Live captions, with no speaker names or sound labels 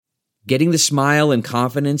Getting the smile and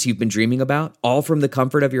confidence you've been dreaming about, all from the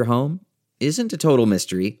comfort of your home, isn't a total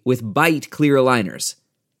mystery with Bite clear aligners.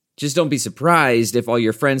 Just don't be surprised if all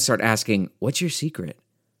your friends start asking, "What's your secret?"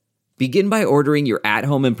 Begin by ordering your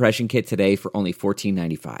at-home impression kit today for only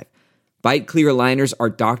 $14.95. Bite clear aligners are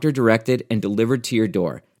doctor-directed and delivered to your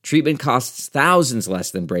door. Treatment costs thousands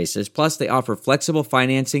less than braces, plus they offer flexible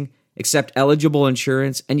financing, accept eligible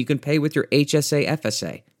insurance, and you can pay with your HSA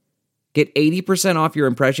FSA. Get 80% off your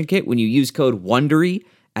impression kit when you use code WONDERY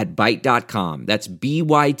at Byte.com. That's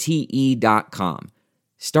BYTE.com.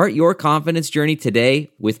 Start your confidence journey today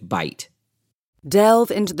with Byte.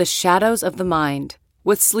 Delve into the shadows of the mind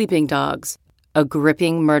with Sleeping Dogs, a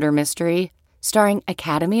gripping murder mystery starring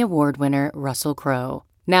Academy Award winner Russell Crowe.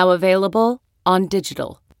 Now available on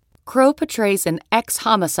digital. Crowe portrays an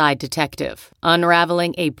ex-homicide detective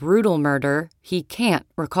unraveling a brutal murder he can't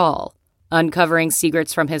recall. Uncovering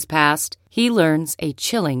secrets from his past, he learns a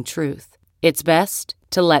chilling truth. It's best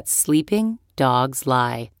to let sleeping dogs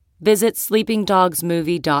lie. Visit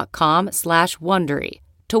sleepingdogsmovie.com/Wondery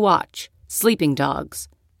to watch Sleeping Dogs,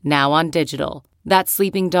 now on digital. That's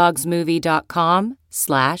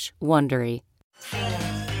sleepingdogsmovie.com/Wondery.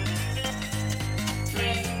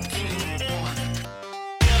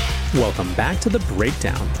 Welcome back to The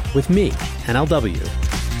Breakdown with me, NLW.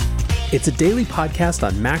 It's a daily podcast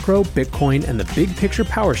on macro, Bitcoin, and the big picture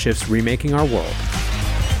power shifts remaking our world.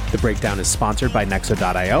 The Breakdown is sponsored by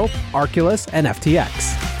Nexo.io, Arculus, and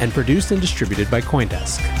FTX, and produced and distributed by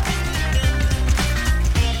CoinDesk.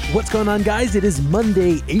 What's going on, guys? It is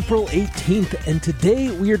Monday, April 18th, and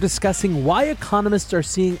today we are discussing why economists are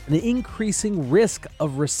seeing an increasing risk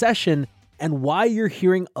of recession and why you're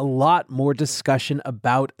hearing a lot more discussion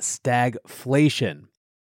about stagflation.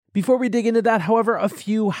 Before we dig into that, however, a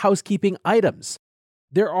few housekeeping items.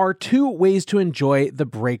 There are two ways to enjoy the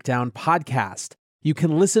Breakdown podcast. You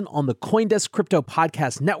can listen on the CoinDesk Crypto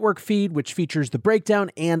Podcast Network feed, which features the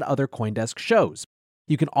Breakdown and other CoinDesk shows.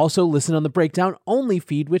 You can also listen on the Breakdown Only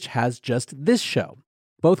feed, which has just this show.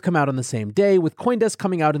 Both come out on the same day, with CoinDesk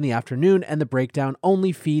coming out in the afternoon and the Breakdown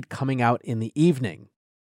Only feed coming out in the evening.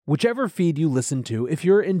 Whichever feed you listen to, if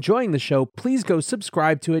you're enjoying the show, please go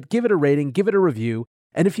subscribe to it, give it a rating, give it a review,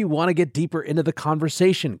 and if you want to get deeper into the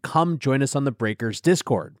conversation, come join us on the Breakers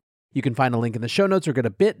Discord. You can find a link in the show notes or go to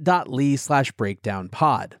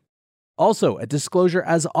bit.ly/breakdownpod. Also, a disclosure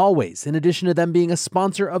as always, in addition to them being a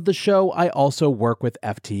sponsor of the show, I also work with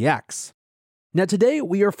FTX. Now today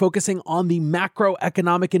we are focusing on the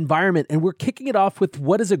macroeconomic environment, and we're kicking it off with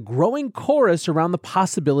what is a growing chorus around the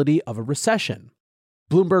possibility of a recession.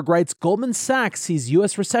 Bloomberg writes Goldman Sachs sees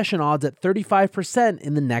U.S. recession odds at 35%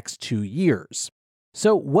 in the next 2 years.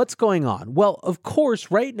 So what's going on? Well, of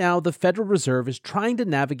course, right now the Federal Reserve is trying to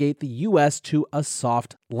navigate the U.S. to a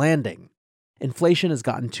soft landing. Inflation has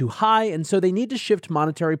gotten too high, and so they need to shift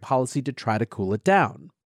monetary policy to try to cool it down.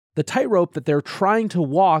 The tightrope that they're trying to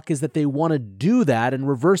walk is that they want to do that and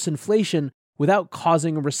reverse inflation without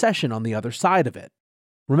causing a recession on the other side of it.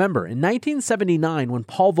 Remember, in 1979, when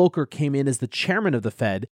Paul Volcker came in as the chairman of the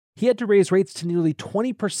Fed, he had to raise rates to nearly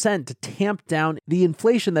 20% to tamp down the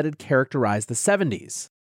inflation that had characterized the 70s.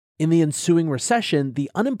 In the ensuing recession,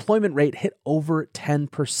 the unemployment rate hit over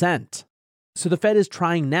 10%. So the Fed is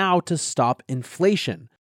trying now to stop inflation,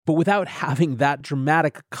 but without having that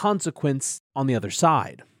dramatic consequence on the other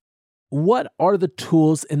side. What are the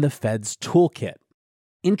tools in the Fed's toolkit?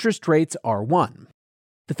 Interest rates are one.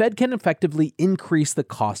 The Fed can effectively increase the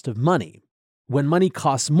cost of money. When money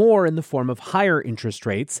costs more in the form of higher interest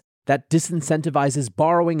rates, that disincentivizes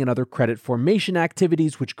borrowing and other credit formation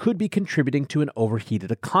activities, which could be contributing to an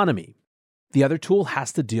overheated economy. The other tool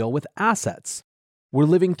has to deal with assets. We're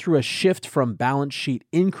living through a shift from balance sheet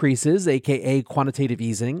increases, aka quantitative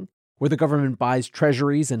easing, where the government buys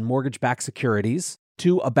treasuries and mortgage-backed securities,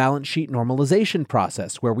 to a balance sheet normalization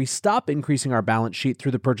process, where we stop increasing our balance sheet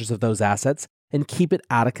through the purchase of those assets and keep it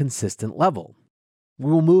at a consistent level. We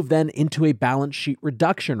will move then into a balance sheet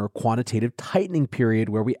reduction or quantitative tightening period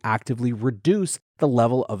where we actively reduce the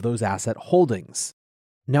level of those asset holdings.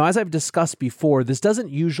 Now, as I've discussed before, this doesn't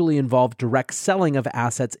usually involve direct selling of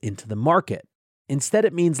assets into the market. Instead,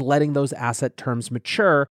 it means letting those asset terms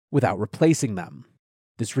mature without replacing them.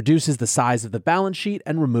 This reduces the size of the balance sheet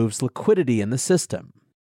and removes liquidity in the system.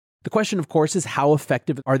 The question, of course, is how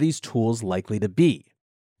effective are these tools likely to be?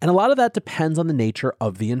 And a lot of that depends on the nature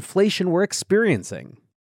of the inflation we're experiencing.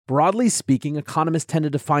 Broadly speaking, economists tend to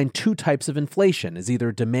define two types of inflation as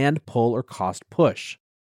either demand pull or cost push.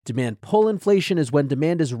 Demand pull inflation is when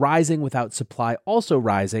demand is rising without supply also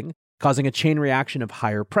rising, causing a chain reaction of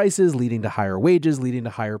higher prices, leading to higher wages, leading to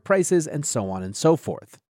higher prices, and so on and so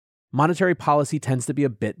forth. Monetary policy tends to be a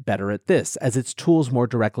bit better at this, as its tools more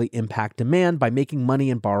directly impact demand by making money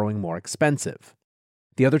and borrowing more expensive.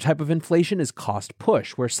 The other type of inflation is cost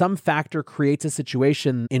push, where some factor creates a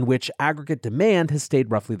situation in which aggregate demand has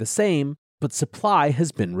stayed roughly the same, but supply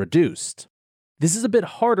has been reduced. This is a bit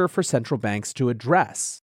harder for central banks to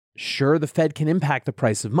address. Sure, the Fed can impact the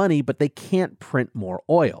price of money, but they can't print more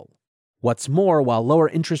oil. What's more, while lower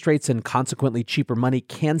interest rates and consequently cheaper money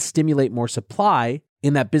can stimulate more supply,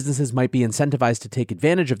 in that businesses might be incentivized to take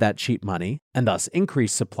advantage of that cheap money and thus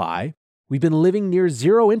increase supply, we've been living near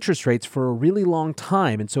zero interest rates for a really long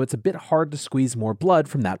time, and so it's a bit hard to squeeze more blood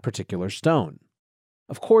from that particular stone.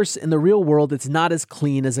 Of course, in the real world, it's not as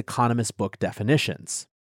clean as economists' book definitions.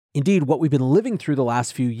 Indeed, what we've been living through the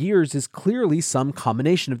last few years is clearly some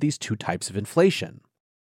combination of these two types of inflation.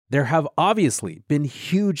 There have obviously been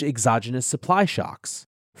huge exogenous supply shocks.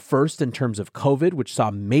 First, in terms of COVID, which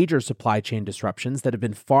saw major supply chain disruptions that have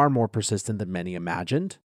been far more persistent than many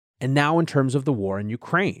imagined. And now in terms of the war in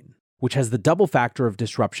Ukraine, which has the double factor of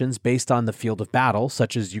disruptions based on the field of battle,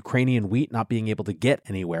 such as Ukrainian wheat not being able to get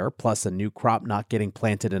anywhere, plus a new crop not getting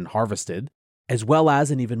planted and harvested, as well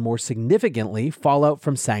as, and even more significantly, fallout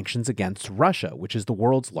from sanctions against Russia, which is the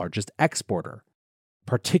world's largest exporter.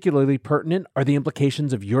 Particularly pertinent are the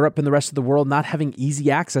implications of Europe and the rest of the world not having easy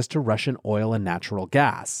access to Russian oil and natural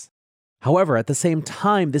gas. However, at the same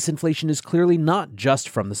time, this inflation is clearly not just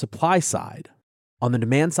from the supply side. On the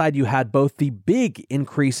demand side, you had both the big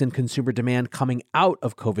increase in consumer demand coming out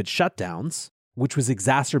of COVID shutdowns, which was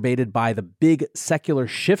exacerbated by the big secular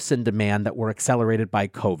shifts in demand that were accelerated by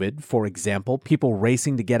COVID. For example, people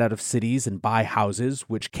racing to get out of cities and buy houses,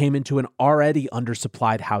 which came into an already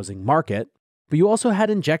undersupplied housing market. But you also had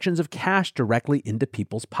injections of cash directly into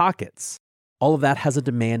people's pockets. All of that has a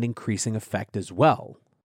demand increasing effect as well.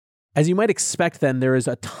 As you might expect then, there is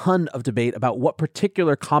a ton of debate about what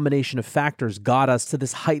particular combination of factors got us to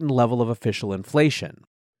this heightened level of official inflation.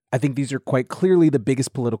 I think these are quite clearly the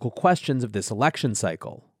biggest political questions of this election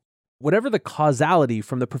cycle. Whatever the causality,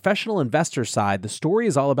 from the professional investor side, the story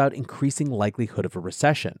is all about increasing likelihood of a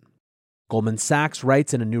recession. Goldman Sachs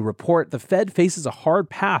writes in a new report, the Fed faces a hard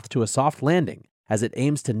path to a soft landing as it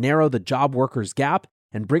aims to narrow the job workers gap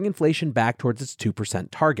and bring inflation back towards its 2%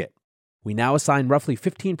 target. We now assign roughly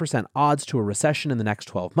 15% odds to a recession in the next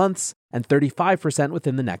 12 months and 35%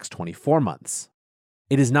 within the next 24 months.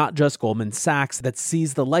 It is not just Goldman Sachs that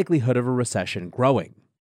sees the likelihood of a recession growing.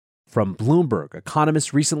 From Bloomberg,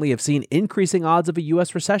 economists recently have seen increasing odds of a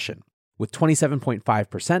U.S. recession, with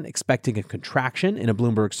 27.5% expecting a contraction in a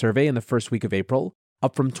Bloomberg survey in the first week of April,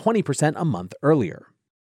 up from 20% a month earlier.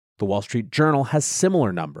 The Wall Street Journal has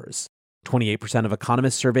similar numbers. 28% of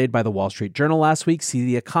economists surveyed by the Wall Street Journal last week see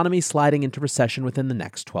the economy sliding into recession within the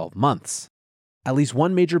next 12 months. At least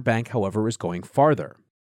one major bank, however, is going farther.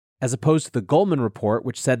 As opposed to the Goldman report,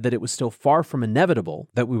 which said that it was still far from inevitable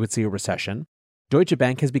that we would see a recession, Deutsche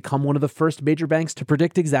Bank has become one of the first major banks to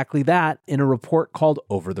predict exactly that in a report called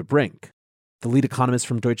Over the Brink. The lead economists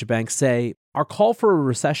from Deutsche Bank say, "Our call for a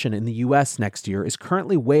recession in the U.S. next year is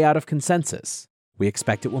currently way out of consensus. We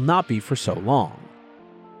expect it will not be for so long."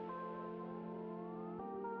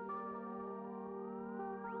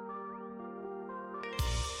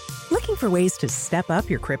 Looking for ways to step up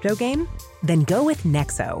your crypto game? Then go with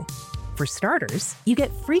Nexo. For starters, you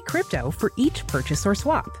get free crypto for each purchase or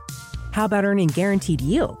swap. How about earning guaranteed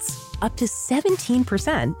yields? Up to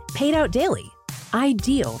 17% paid out daily.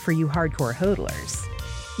 Ideal for you hardcore hodlers.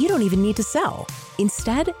 You don't even need to sell.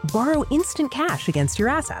 Instead, borrow instant cash against your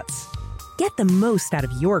assets. Get the most out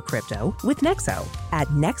of your crypto with Nexo at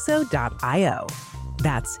nexo.io.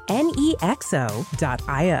 That's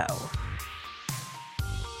NEXO.io.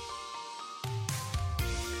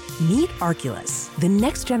 Meet Arculus, the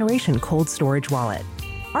next generation cold storage wallet.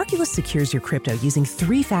 Arculus secures your crypto using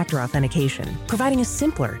 3-factor authentication, providing a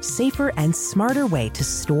simpler, safer, and smarter way to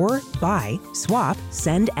store, buy, swap,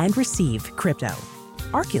 send, and receive crypto.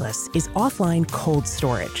 Arculus is offline cold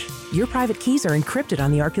storage. Your private keys are encrypted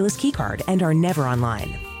on the Arculus keycard and are never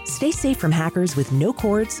online. Stay safe from hackers with no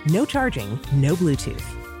cords, no charging, no Bluetooth.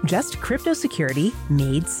 Just crypto security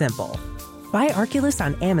made simple. Buy Arculus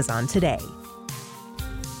on Amazon today.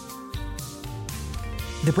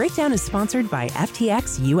 The Breakdown is sponsored by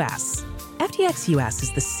FTX US. FTX US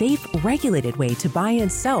is the safe, regulated way to buy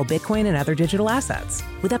and sell Bitcoin and other digital assets,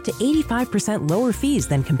 with up to 85% lower fees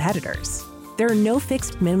than competitors. There are no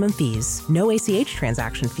fixed minimum fees, no ACH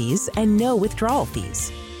transaction fees, and no withdrawal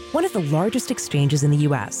fees. One of the largest exchanges in the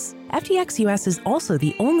US, FTX US is also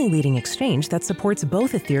the only leading exchange that supports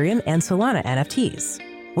both Ethereum and Solana NFTs.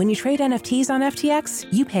 When you trade NFTs on FTX,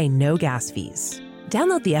 you pay no gas fees.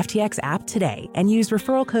 Download the FTX app today and use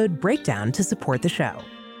referral code BREAKDOWN to support the show.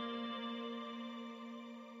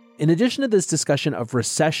 In addition to this discussion of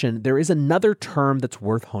recession, there is another term that's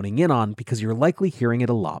worth honing in on because you're likely hearing it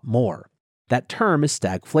a lot more. That term is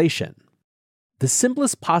stagflation. The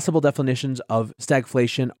simplest possible definitions of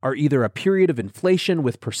stagflation are either a period of inflation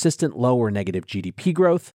with persistent low or negative GDP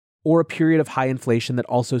growth, or a period of high inflation that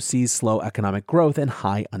also sees slow economic growth and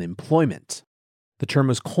high unemployment. The term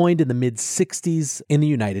was coined in the mid-60s in the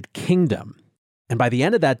United Kingdom. And by the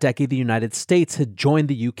end of that decade, the United States had joined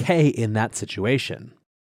the UK in that situation.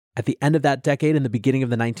 At the end of that decade and the beginning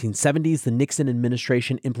of the 1970s, the Nixon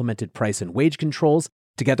administration implemented price and wage controls,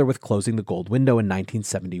 together with closing the gold window in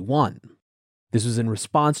 1971. This was in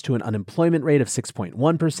response to an unemployment rate of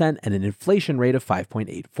 6.1% and an inflation rate of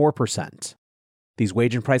 5.84%. These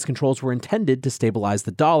wage and price controls were intended to stabilize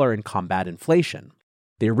the dollar and combat inflation.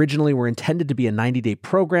 They originally were intended to be a 90-day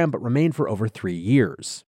program, but remained for over 3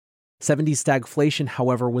 years. 70s stagflation,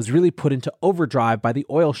 however, was really put into overdrive by the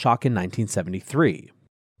oil shock in 1973.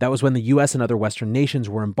 That was when the US and other Western nations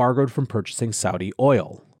were embargoed from purchasing Saudi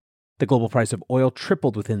oil. The global price of oil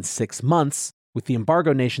tripled within 6 months, with the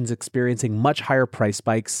embargo nations experiencing much higher price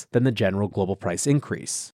spikes than the general global price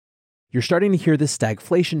increase. You're starting to hear this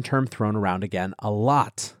stagflation term thrown around again a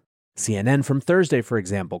lot. CNN from Thursday, for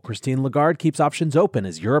example, Christine Lagarde keeps options open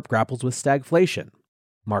as Europe grapples with stagflation.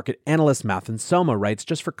 Market analyst Mathan Soma writes,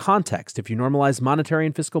 just for context, if you normalize monetary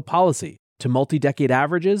and fiscal policy to multi-decade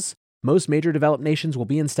averages, most major developed nations will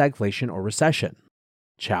be in stagflation or recession.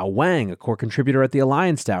 Chao Wang, a core contributor at the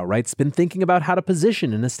Alliance DAO, writes, been thinking about how to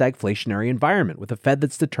position in a stagflationary environment with a Fed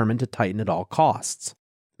that's determined to tighten at all costs.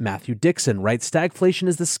 Matthew Dixon writes, stagflation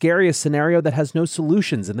is the scariest scenario that has no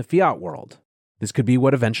solutions in the fiat world. This could be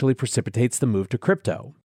what eventually precipitates the move to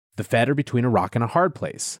crypto. The Fed are between a rock and a hard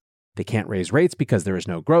place. They can't raise rates because there is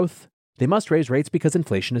no growth. They must raise rates because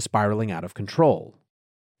inflation is spiraling out of control.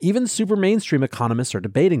 Even super mainstream economists are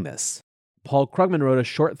debating this. Paul Krugman wrote a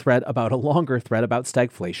short thread about a longer thread about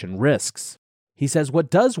stagflation risks. He says, what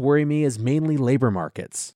does worry me is mainly labor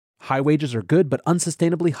markets. High wages are good, but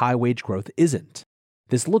unsustainably high wage growth isn't.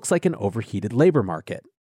 This looks like an overheated labor market.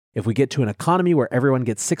 If we get to an economy where everyone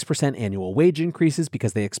gets 6% annual wage increases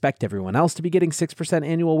because they expect everyone else to be getting 6%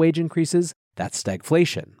 annual wage increases, that's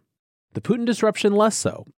stagflation. The Putin disruption less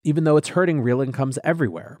so, even though it's hurting real incomes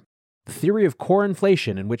everywhere. The theory of core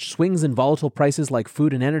inflation, in which swings in volatile prices like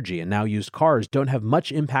food and energy and now used cars don't have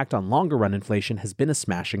much impact on longer-run inflation, has been a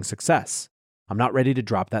smashing success. I'm not ready to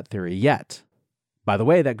drop that theory yet. By the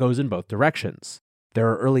way, that goes in both directions. There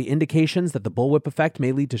are early indications that the bullwhip effect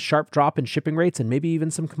may lead to sharp drop in shipping rates and maybe even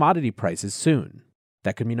some commodity prices soon.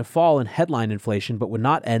 That could mean a fall in headline inflation, but would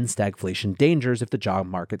not end stagflation dangers if the job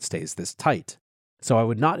market stays this tight. So I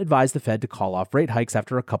would not advise the Fed to call off rate hikes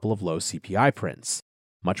after a couple of low CPI prints.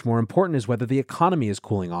 Much more important is whether the economy is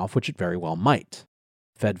cooling off, which it very well might.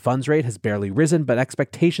 Fed funds rate has barely risen, but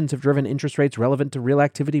expectations have driven interest rates relevant to real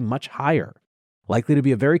activity much higher. Likely to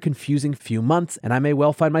be a very confusing few months, and I may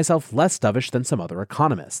well find myself less dovish than some other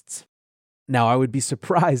economists. Now, I would be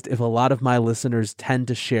surprised if a lot of my listeners tend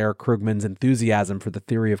to share Krugman's enthusiasm for the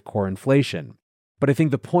theory of core inflation. But I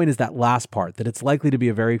think the point is that last part, that it's likely to be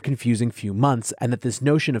a very confusing few months, and that this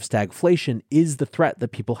notion of stagflation is the threat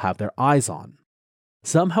that people have their eyes on.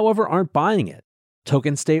 Some, however, aren't buying it.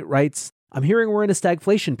 Token State writes, I'm hearing we're in a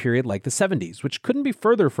stagflation period like the 70s, which couldn't be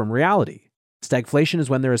further from reality. Stagflation is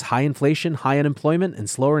when there is high inflation, high unemployment, and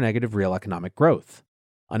slower negative real economic growth.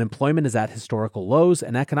 Unemployment is at historical lows,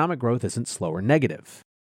 and economic growth isn't slow or negative.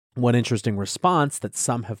 One interesting response that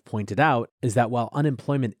some have pointed out is that while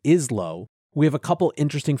unemployment is low, we have a couple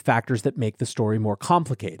interesting factors that make the story more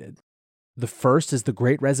complicated. The first is the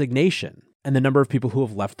Great Resignation, and the number of people who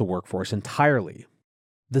have left the workforce entirely.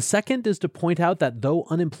 The second is to point out that though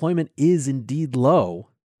unemployment is indeed low,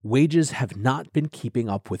 wages have not been keeping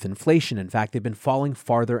up with inflation. In fact, they've been falling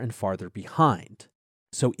farther and farther behind.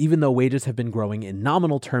 So even though wages have been growing in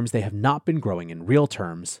nominal terms, they have not been growing in real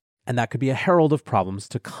terms, and that could be a herald of problems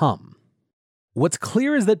to come. What's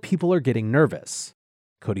clear is that people are getting nervous.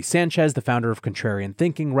 Cody Sanchez, the founder of Contrarian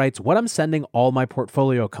Thinking, writes, what I'm sending all my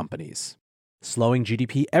portfolio companies. Slowing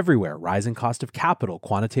GDP everywhere, rising cost of capital,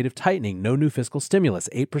 quantitative tightening, no new fiscal stimulus,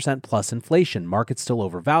 8% plus inflation, markets still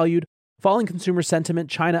overvalued, falling consumer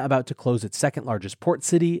sentiment, China about to close its second largest port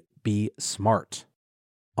city, be smart.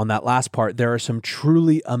 On that last part, there are some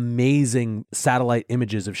truly amazing satellite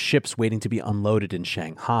images of ships waiting to be unloaded in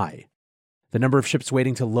Shanghai. The number of ships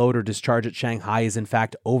waiting to load or discharge at Shanghai is in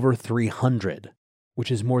fact over 300,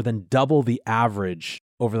 which is more than double the average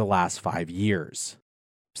over the last 5 years.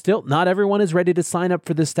 Still, not everyone is ready to sign up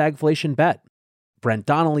for this stagflation bet. Brent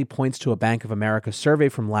Donnelly points to a Bank of America survey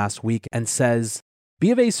from last week and says,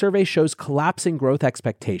 B of A survey shows collapsing growth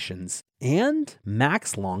expectations and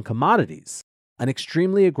max long commodities, an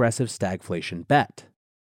extremely aggressive stagflation bet.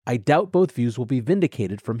 I doubt both views will be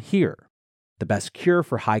vindicated from here. The best cure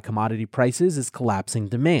for high commodity prices is collapsing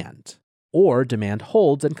demand, or demand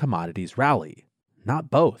holds and commodities rally.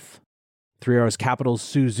 Not both. 3 Arrows Capital's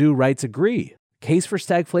Su Zhu writes agree. Case for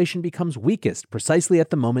stagflation becomes weakest precisely at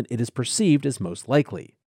the moment it is perceived as most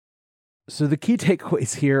likely. So the key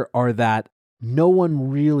takeaways here are that no one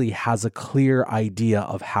really has a clear idea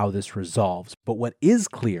of how this resolves, but what is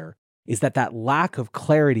clear is that lack of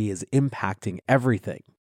clarity is impacting everything.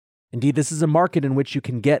 Indeed, this is a market in which you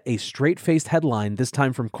can get a straight-faced headline, this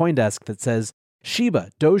time from CoinDesk, that says, Shiba,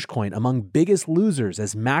 Dogecoin among biggest losers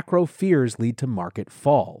as macro fears lead to market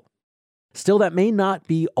fall. Still, that may not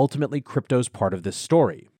be ultimately crypto's part of this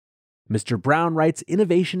story. Mr. Brown writes,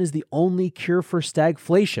 innovation is the only cure for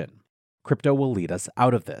stagflation. Crypto will lead us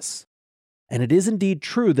out of this. And it is indeed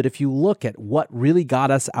true that if you look at what really got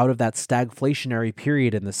us out of that stagflationary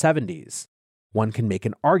period in the 70s, one can make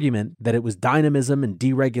an argument that it was dynamism and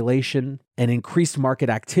deregulation and increased market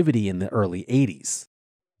activity in the early 80s.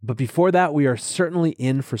 But before that, we are certainly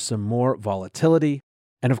in for some more volatility.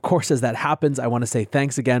 And of course, as that happens, I want to say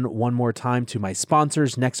thanks again one more time to my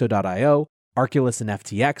sponsors, Nexo.io, Arculus, and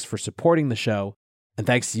FTX for supporting the show. And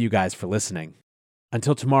thanks to you guys for listening.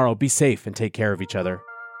 Until tomorrow, be safe and take care of each other.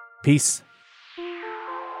 Peace.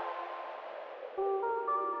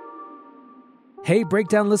 Hey,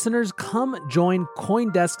 Breakdown listeners, come join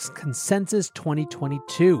CoinDesk's Consensus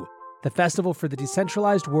 2022, the festival for the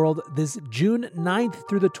decentralized world, this June 9th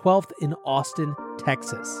through the 12th in Austin,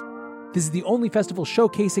 Texas. This is the only festival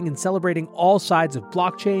showcasing and celebrating all sides of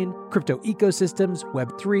blockchain, crypto ecosystems,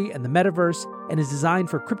 Web3, and the metaverse, and is designed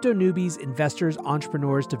for crypto newbies, investors,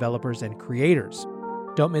 entrepreneurs, developers, and creators.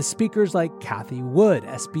 Don't miss speakers like Cathie Wood,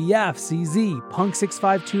 SBF, CZ,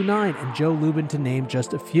 Punk6529, and Joe Lubin, to name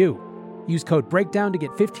just a few. Use code BREAKDOWN to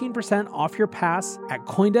get 15% off your pass at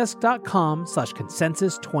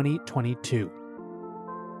coindesk.com/consensus2022.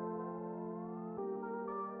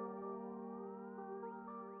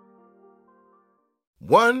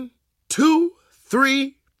 One, two,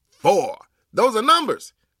 three, four. Those are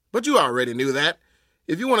numbers. But you already knew that.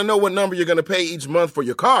 If you want to know what number you're going to pay each month for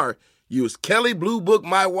your car, use Kelley Blue Book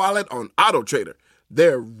My Wallet on AutoTrader.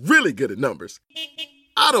 They're really good at numbers.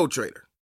 AutoTrader.